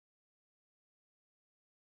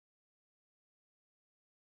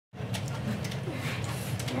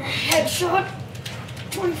Headshot.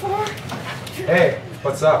 24. Hey,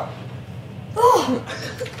 what's up? Oh,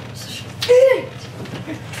 shit.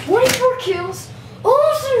 24 kills.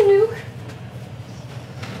 Almost a nuke.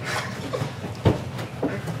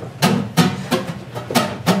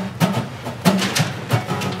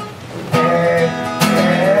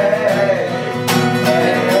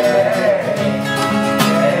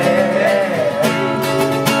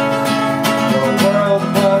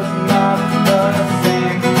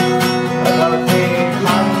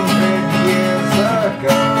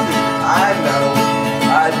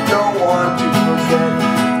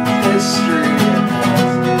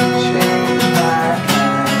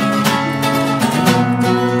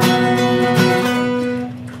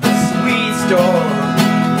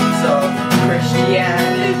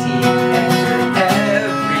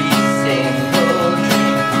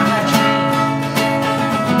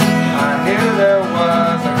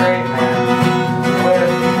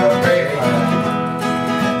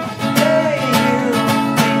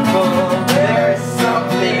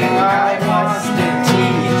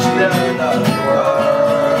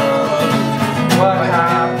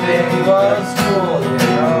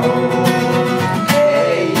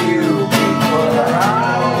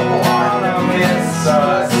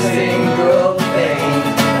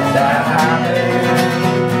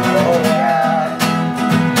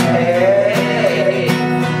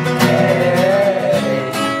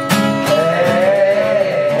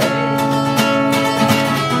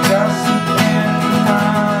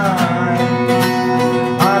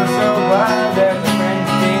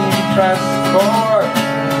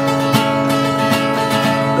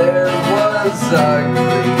 A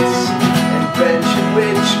great invention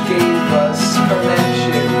which gave us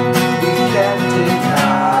connection. We kept it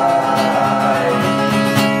high.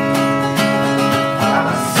 I'm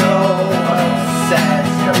so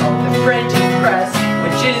obsessed about the printing press,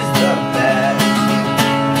 which is the best.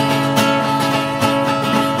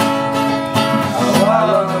 Oh, I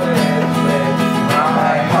love it with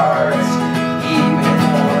my heart, even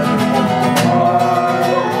more than Walmart.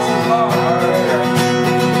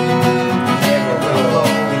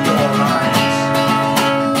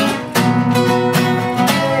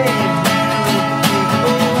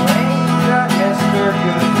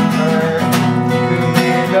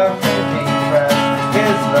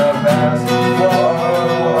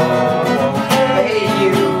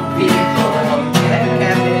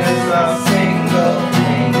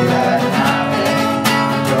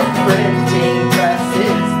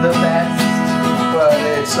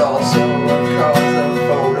 It's also a cause of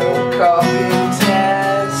photocopying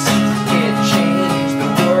test. It changed the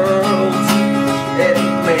world. It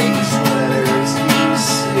makes letters you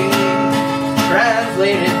see.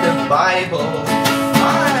 Translated the Bible.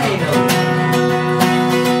 Finally.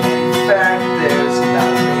 In fact, there's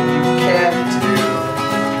nothing you can't do.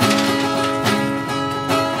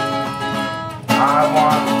 I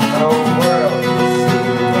want the world to see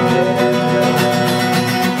what it is.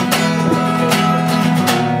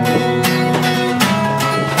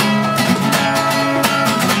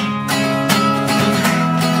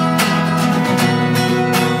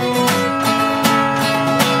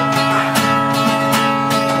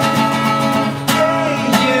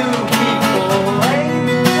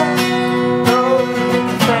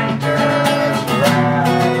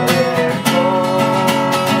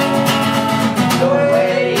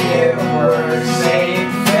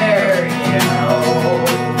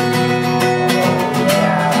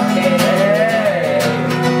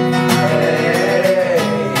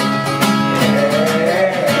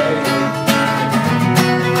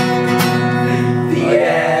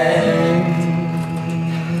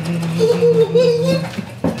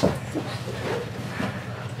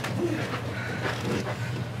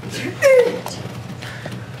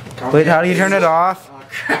 Wait, how do you turn it off? Oh,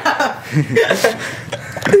 crap.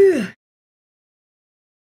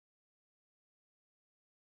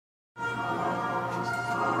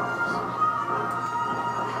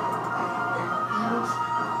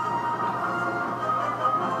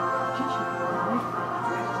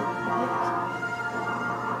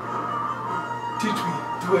 'Teach me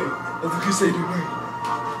the way of the Crusader way.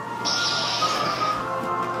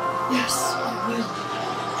 Yes, I will.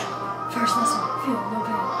 First lesson, feel no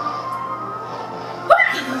pain.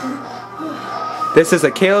 This is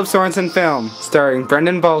a Caleb Sorensen film starring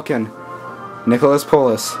Brendan Balkin, Nicholas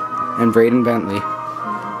Polis, and Braden Bentley.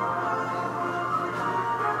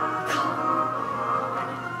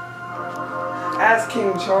 As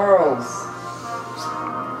King Charles.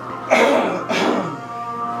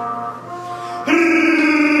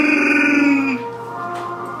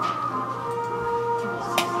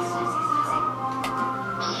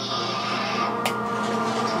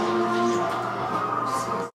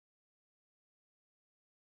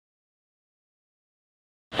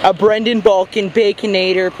 A Brenden Balkan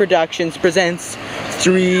Baconator Productions presents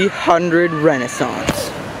 300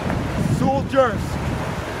 Renaissance. Soldiers,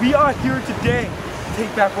 we are here today to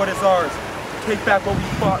take back what is ours, take back what we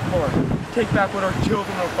fought for, take back what our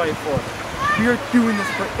children will fight for. We are doing this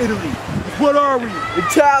for Italy. What are we?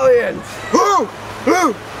 Italians! Who?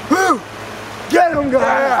 Get him, guys!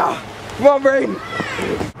 Yeah. Come on, Braeden!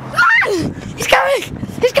 He's coming!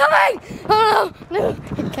 He's coming! Oh no!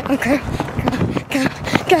 No! Okay.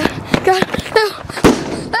 Go! No!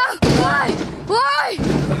 No! Why?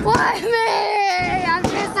 Why me? I'm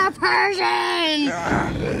just a Persian!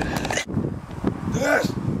 Yes!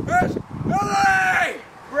 Italy!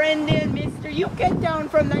 Brenden, mister, you get down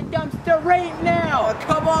from that dumpster right now! Oh,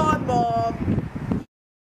 come on, Mom!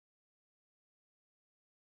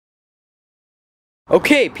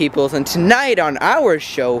 Okay, peoples, and tonight on our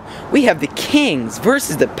show, we have the kings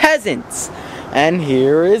versus the peasants. And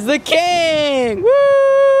here is the king!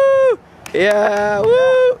 Woo! Yeah,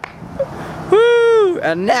 woo! Woo!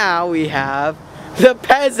 And now we have the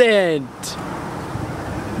peasant!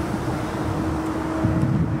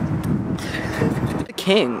 The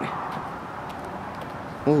king.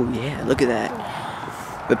 Oh yeah, look at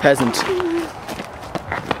that. The peasant.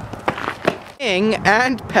 King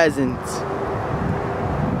and peasant.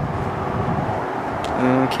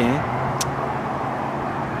 Okay.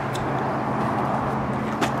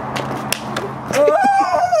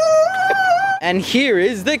 And here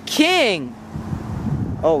is the king.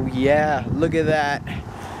 Oh yeah, look at that.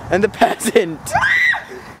 And the peasant.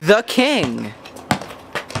 The king.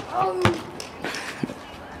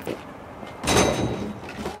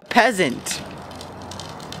 Peasant.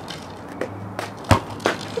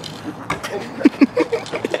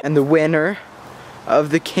 And the winner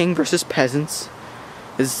of the king versus peasants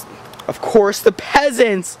is, of course, the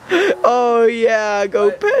peasants. Oh yeah,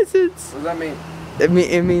 go peasants. What does that mean?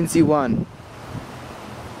 It means you won.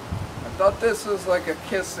 I thought this was like a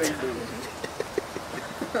kissing booth.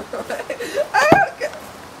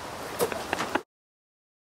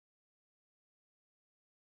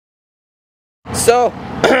 So,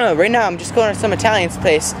 right now I'm just going to some Italian's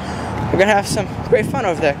place. We're gonna have some great fun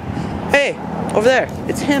over there. Hey, over there,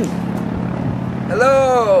 it's him.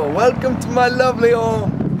 Hello! Welcome to my lovely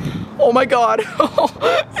home! Oh my god,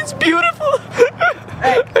 it's beautiful.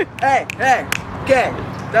 Hey! Okay,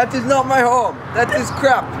 that is not my home. That is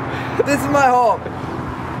crap. This is my home.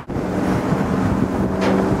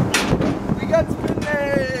 We got spinach!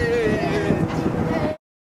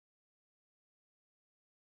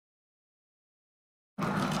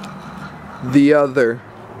 The other.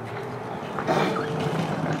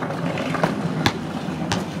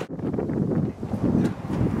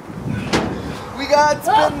 We got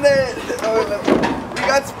spinach! We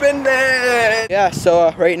got spinach! Yeah,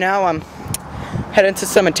 so right now I'm heading to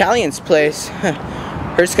some Italian's place.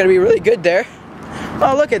 Heard it's gonna be really good there.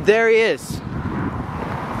 Oh, look at there he is.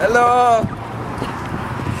 Hello!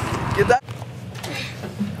 Get that.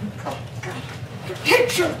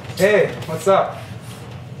 Picture! Hey, what's up?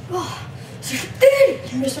 Oh, such an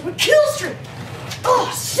idiot! You messed up a kill streak!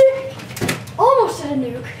 Oh, sick! Almost had a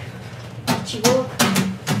nuke. But you woke.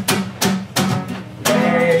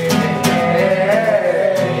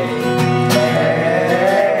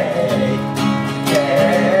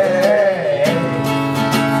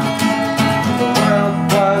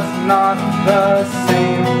 Not the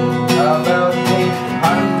same about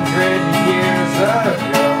 800 years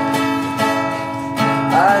ago.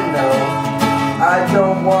 I know, I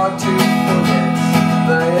don't want to forget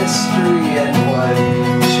the history and what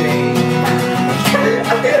changed.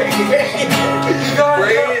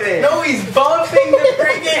 Braeden. No, he's bumping the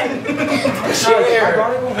friggin' chair. I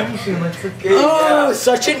gotta go home soon, like Oh,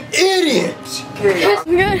 such an idiot. Okay. Oh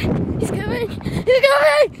my god, he's coming! He's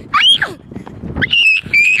coming! Ah!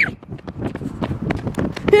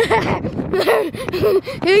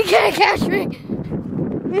 You can't catch me!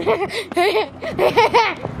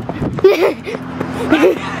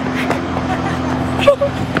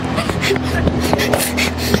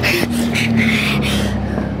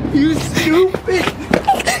 You stupid.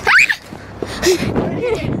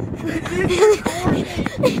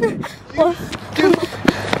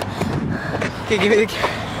 Okay, give me the camera.